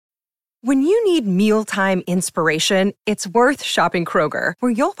When you need mealtime inspiration, it's worth shopping Kroger,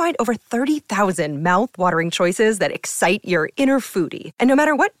 where you'll find over 30,000 mouth-watering choices that excite your inner foodie. And no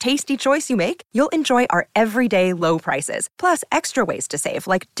matter what tasty choice you make, you'll enjoy our everyday low prices, plus extra ways to save,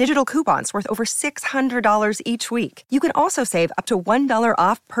 like digital coupons worth over $600 each week. You can also save up to $1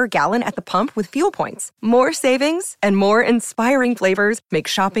 off per gallon at the pump with fuel points. More savings and more inspiring flavors make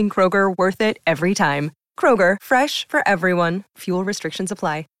shopping Kroger worth it every time. Kroger, fresh for everyone. Fuel restrictions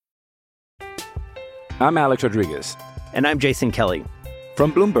apply. I'm Alex Rodriguez. And I'm Jason Kelly.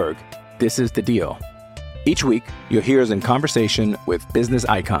 From Bloomberg, this is The Deal. Each week, you'll hear us in conversation with business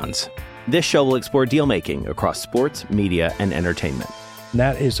icons. This show will explore deal-making across sports, media, and entertainment.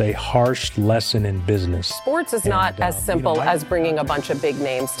 That is a harsh lesson in business. Sports is not as simple as bringing a bunch of big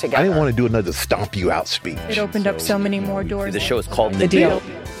names together. I didn't want to do another stomp you out speech. It opened up so many more doors. The show is called The Deal.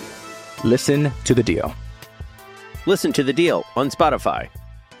 Listen to The Deal. Listen to The Deal on Spotify.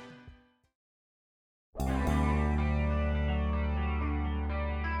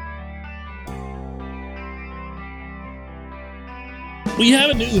 We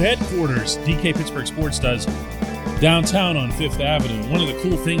have a new headquarters, DK Pittsburgh Sports does, downtown on Fifth Avenue. One of the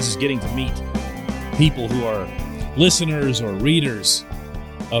cool things is getting to meet people who are listeners or readers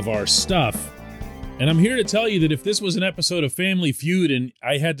of our stuff. And I'm here to tell you that if this was an episode of Family Feud and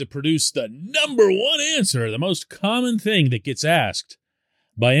I had to produce the number one answer, the most common thing that gets asked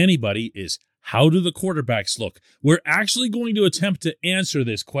by anybody is, how do the quarterbacks look? We're actually going to attempt to answer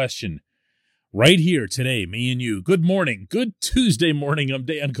this question right here today, me and you. Good morning. Good Tuesday morning. I'm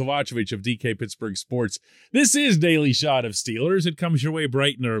Dan Kovacevic of DK Pittsburgh Sports. This is Daily Shot of Steelers. It comes your way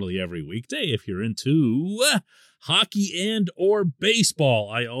bright and early every weekday if you're into hockey and or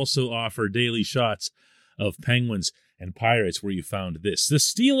baseball. I also offer daily shots of Penguins and Pirates where you found this. The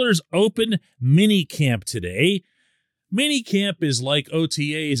Steelers open mini camp today. Mini camp is like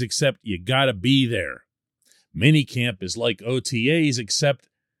OTAs, except you gotta be there. Mini camp is like OTAs, except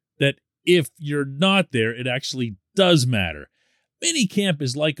that if you're not there, it actually does matter. Minicamp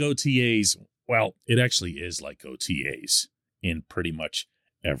is like OTAs. Well, it actually is like OTAs in pretty much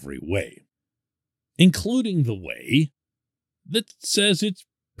every way, including the way that says it's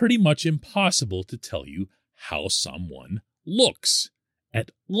pretty much impossible to tell you how someone looks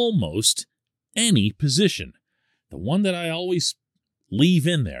at almost any position. The one that I always leave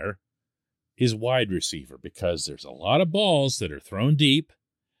in there is wide receiver, because there's a lot of balls that are thrown deep,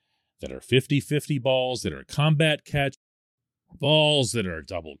 that are 50-50 balls, that are combat catch balls, that are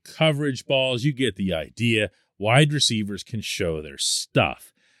double coverage balls. You get the idea. Wide receivers can show their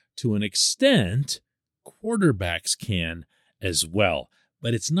stuff. To an extent, quarterbacks can as well,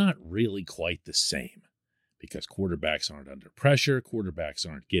 but it's not really quite the same, because quarterbacks aren't under pressure. Quarterbacks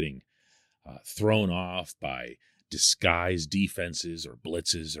aren't getting thrown off by disguised defenses or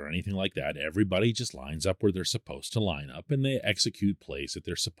blitzes or anything like that. Everybody just lines up where they're supposed to line up, and they execute plays that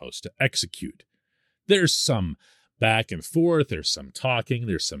they're supposed to execute. There's some back and forth, there's some talking,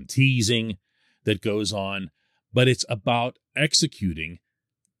 there's some teasing that goes on, but it's about executing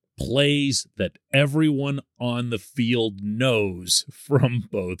plays that everyone on the field knows from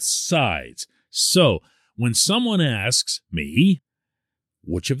both sides. So when someone asks me,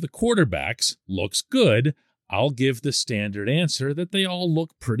 which of the quarterbacks looks good, I'll give the standard answer that they all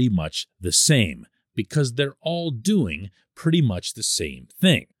look pretty much the same, because they're all doing pretty much the same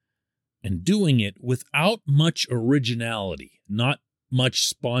thing, and doing it without much originality, not much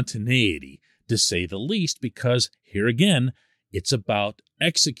spontaneity, to say the least, because here again, it's about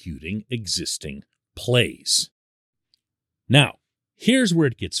executing existing plays. Now, here's where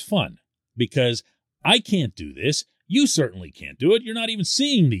it gets fun, because I can't do this. You certainly can't do it. You're not even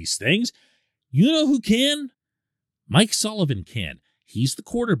seeing these things. You know who can? Mike Sullivan can. He's the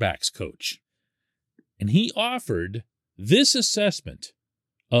quarterback's coach. And he offered this assessment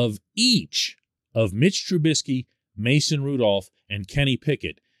of each of Mitch Trubisky, Mason Rudolph, and Kenny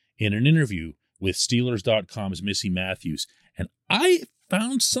Pickett in an interview with Steelers.com's Missy Matthews. And I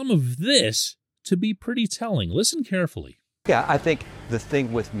found some of this to be pretty telling. Listen carefully. Yeah, I think the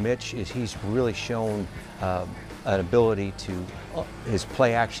thing with Mitch is he's really shown an ability to his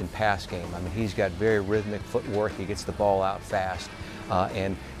play action pass game. I mean, he's got very rhythmic footwork. He gets the ball out fast.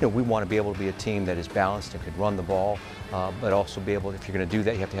 And we want to be able to be a team that is balanced and can run the ball, but also be able, if you're going to do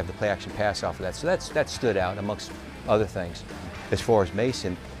that, you have to have the play action pass off of that. So that stood out amongst other things. As far as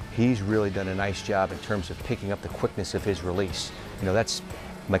Mason, he's really done a nice job in terms of picking up the quickness of his release. That's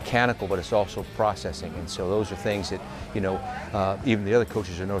mechanical, but it's also processing. And so those are things that, even the other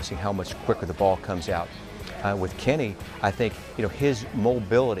coaches are noticing how much quicker the ball comes out. With Kenny, I think, his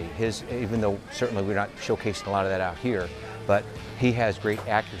mobility, even though certainly we're not showcasing a lot of that out here, but he has great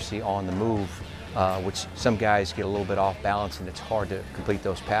accuracy on the move, which some guys get a little bit off balance, and it's hard to complete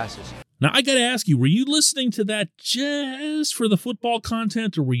those passes. Now, I got to ask you, were you listening to that just for the football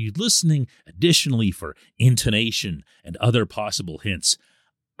content, or were you listening additionally for intonation and other possible hints?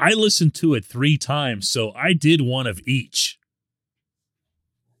 I listened to it 3 times, so I did one of each.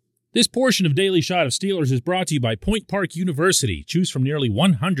 This portion of Daily Shot of Steelers is brought to you by Point Park University. Choose from nearly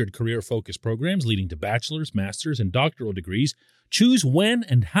 100 career-focused programs leading to bachelor's, master's, and doctoral degrees. Choose when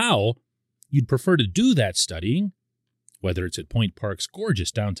and how you'd prefer to do that studying, whether it's at Point Park's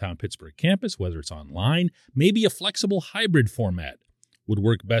gorgeous downtown Pittsburgh campus, whether it's online, maybe a flexible hybrid format would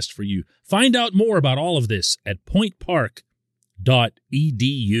work best for you. Find out more about all of this at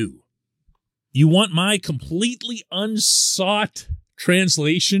pointpark.edu. You want my completely unsought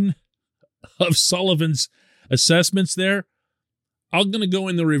translation of Sullivan's assessments there? I'm going to go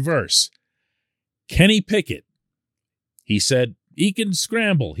in the reverse. Kenny Pickett, he said he can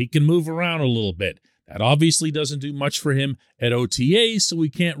scramble, he can move around a little bit. That obviously doesn't do much for him at OTAs, so we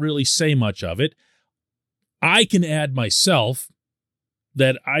can't really say much of it. I can add myself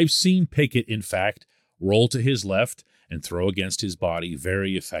that I've seen Pickett, in fact, roll to his left and throw against his body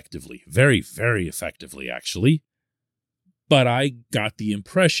very effectively. Very, very effectively, actually. But I got the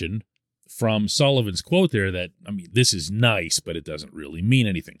impression from Sullivan's quote there that, this is nice, but it doesn't really mean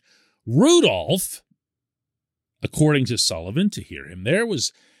anything. Rudolph, according to Sullivan, to hear him there,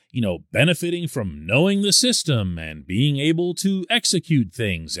 was benefiting from knowing the system and being able to execute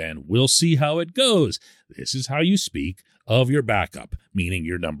things, and we'll see how it goes. This is how you speak of your backup, meaning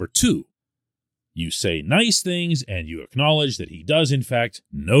your number 2. You say nice things, and you acknowledge that he does, in fact,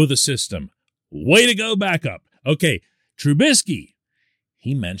 know the system. Way to go, backup. Okay, Trubisky,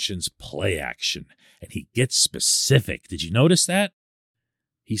 he mentions play action, and he gets specific. Did you notice that?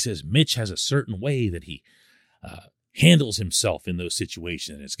 He says Mitch has a certain way that he handles himself in those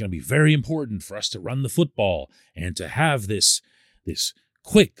situations. And it's going to be very important for us to run the football and to have this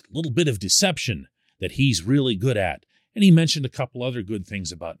quick little bit of deception that he's really good at. And he mentioned a couple other good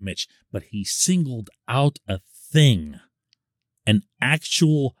things about Mitch, but he singled out a thing, an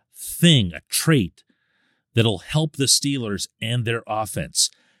actual thing, a trait that'll help the Steelers and their offense.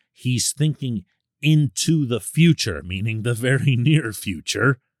 He's thinking into the future, meaning the very near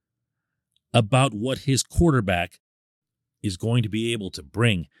future, about what his quarterback is going to be able to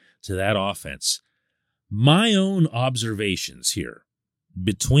bring to that offense. My own observations here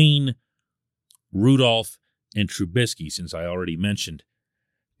between Rudolph and Trubisky, since I already mentioned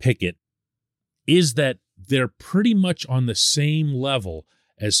Pickett, is that they're pretty much on the same level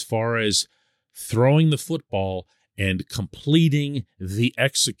as far as throwing the football and completing the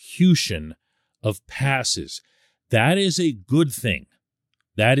execution of passes. That is a good thing.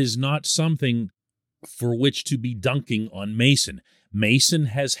 That is not something for which to be dunking on Mason. Mason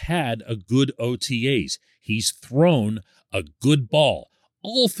has had a good OTAs. He's thrown a good ball.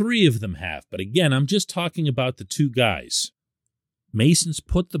 All 3 of them have. But again, I'm just talking about the 2 guys. Mason's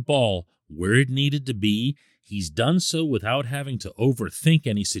put the ball where it needed to be. He's done so without having to overthink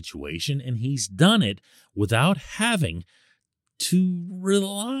any situation, and he's done it without having to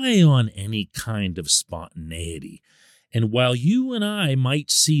rely on any kind of spontaneity. And while you and I might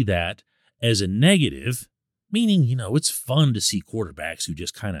see that as a negative, meaning, it's fun to see quarterbacks who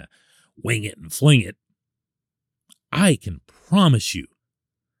just kind of wing it and fling it, I can promise you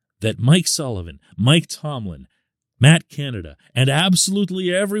that Mike Sullivan, Mike Tomlin, Matt Canada, and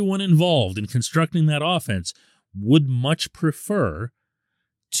absolutely everyone involved in constructing that offense would much prefer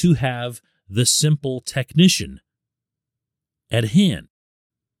to have the simple technician at hand.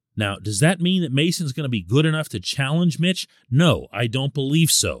 Now, does that mean that Mason's going to be good enough to challenge Mitch? No, I don't believe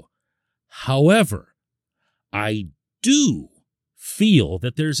so. However, I do feel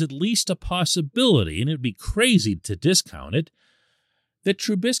that there's at least a possibility, and it'd be crazy to discount it, that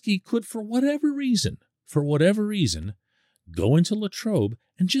Trubisky could, for whatever reason, go into Latrobe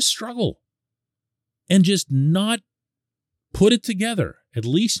and just struggle and just not put it together, at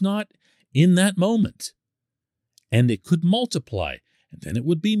least not in that moment. And it could multiply, and then it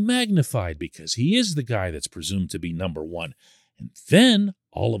would be magnified because he is the guy that's presumed to be number 1. And then,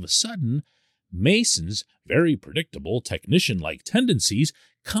 all of a sudden, Mason's very predictable technician-like tendencies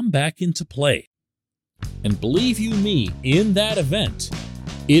come back into play. And believe you me, in that event,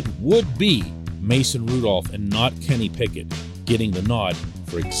 it would be Mason Rudolph and not Kenny Pickett getting the nod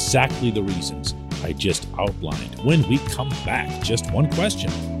for exactly the reasons I just outlined. When we come back, just one question.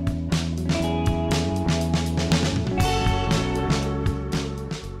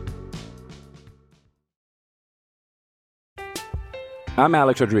 I'm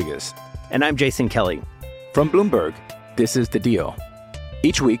Alex Rodriguez. And I'm Jason Kelly. From Bloomberg, This is The Deal.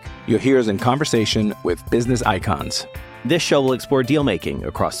 Each week, you'll hear us in conversation with business icons. This show will explore deal-making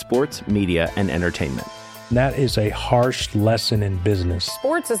across sports, media, and entertainment. That is a harsh lesson in business.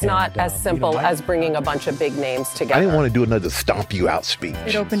 Sports is not as simple as bringing a bunch of big names together. I didn't want to do another stomp you out speech.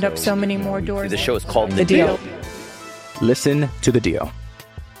 It opened up so many more doors. The show is called The Deal. Listen to The Deal.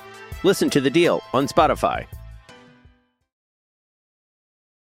 Listen to The Deal on Spotify.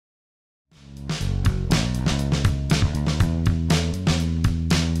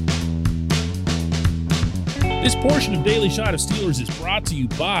 This portion of Daily Shot of Steelers is brought to you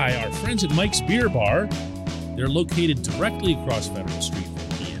by our friends at Mike's Beer Bar. They're located directly across Federal Street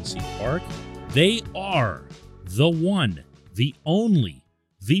from PNC Park. They are the one, the only,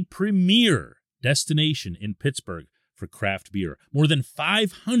 the premier destination in Pittsburgh for craft beer. More than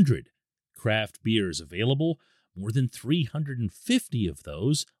 500 craft beers available, more than 350 of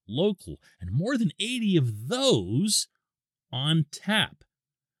those local, and more than 80 of those on tap.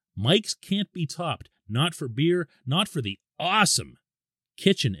 Mike's can't be topped. Not for beer, not for the awesome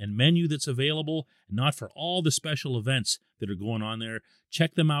kitchen and menu that's available, and not for all the special events that are going on there.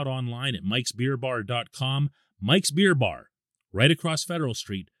 Check them out online at mikesbeerbar.com. Mike's Beer Bar, right across Federal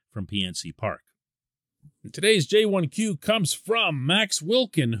Street from PNC Park. Today's J1Q comes from Max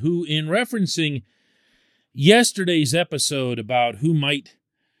Wilkin, who, in referencing yesterday's episode about who might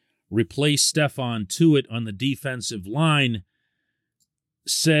replace Stephon Tuitt on the defensive line,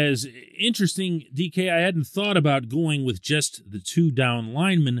 says, interesting, DK, I hadn't thought about going with just the two down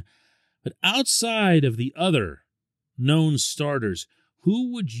linemen, but outside of the other known starters,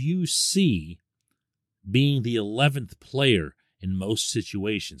 who would you see being the 11th player in most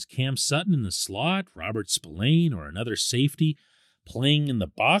situations? Cam Sutton in the slot, Robert Spillane, or another safety playing in the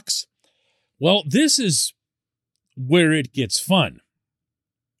box? Well, this is where it gets fun,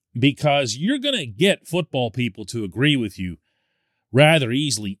 because you're going to get football people to agree with you rather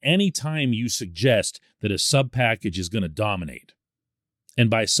easily anytime you suggest that a sub-package is going to dominate. And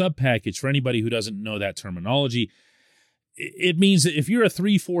by sub-package, for anybody who doesn't know that terminology, it means that if you're a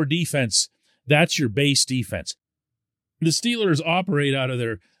 3-4 defense, that's your base defense. The Steelers operate out of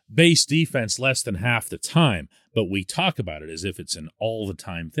their base defense less than half the time, but we talk about it as if it's an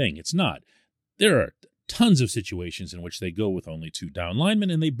all-the-time thing. It's not. There are tons of situations in which they go with only two down linemen,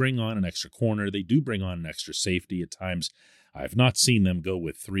 and they bring on an extra corner. They do bring on an extra safety at times. I've not seen them go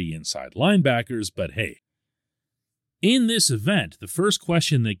with three inside linebackers, but hey, in this event, the first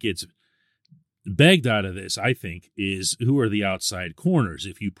question that gets begged out of this, I think, is who are the outside corners?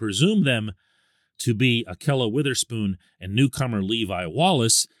 If you presume them to be Ahkello Witherspoon and newcomer Levi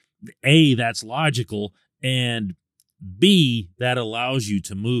Wallace, A, that's logical, and B, that allows you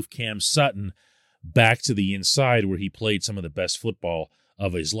to move Cam Sutton back to the inside where he played some of the best football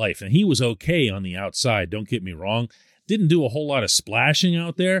of his life. And he was okay on the outside, don't get me wrong. Didn't do a whole lot of splashing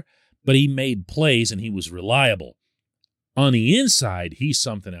out there, but he made plays and he was reliable. On the inside, he's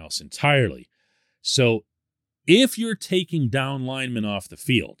something else entirely. So if you're taking down linemen off the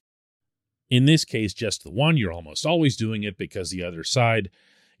field, in this case, just the one, you're almost always doing it because the other side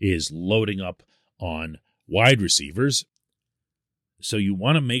is loading up on wide receivers. So you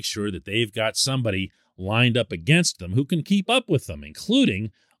want to make sure that they've got somebody lined up against them who can keep up with them,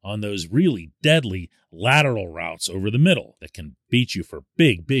 including on those really deadly lateral routes over the middle that can beat you for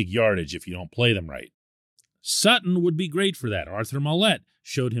big, big yardage if you don't play them right. Sutton would be great for that. Arthur Maulet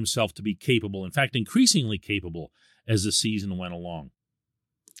showed himself to be capable, in fact, increasingly capable as the season went along.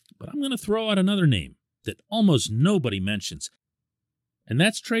 But I'm going to throw out another name that almost nobody mentions, and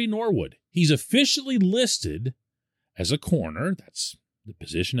that's Trey Norwood. He's officially listed as a corner. That's the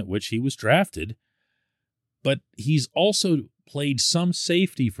position at which he was drafted. But he's also played some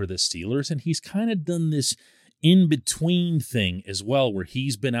safety for the Steelers, and he's kind of done this in-between thing as well, where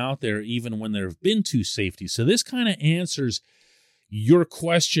he's been out there even when there have been two safeties. So this kind of answers your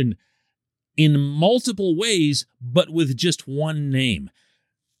question in multiple ways, but with just one name.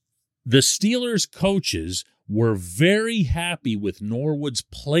 The Steelers coaches were very happy with Norwood's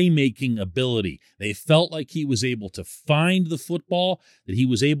playmaking ability. They felt like he was able to find the football, that he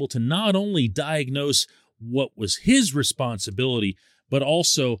was able to not only diagnose what was his responsibility, but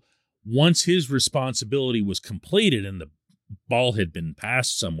also once his responsibility was completed and the ball had been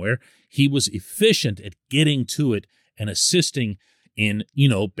passed somewhere, he was efficient at getting to it and assisting in,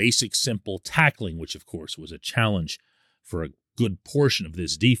 basic, simple tackling, which of course was a challenge for a good portion of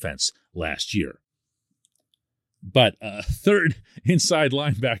this defense last year. But a third inside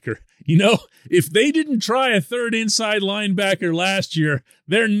linebacker, if they didn't try a third inside linebacker last year,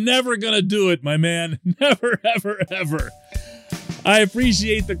 they're never going to do it, my man. Never, ever, ever. I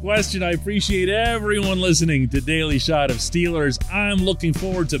appreciate the question. I appreciate everyone listening to Daily Shot of Steelers. I'm looking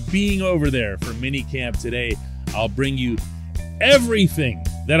forward to being over there for minicamp today. I'll bring you everything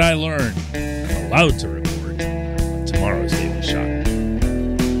that I learned, allowed to remember.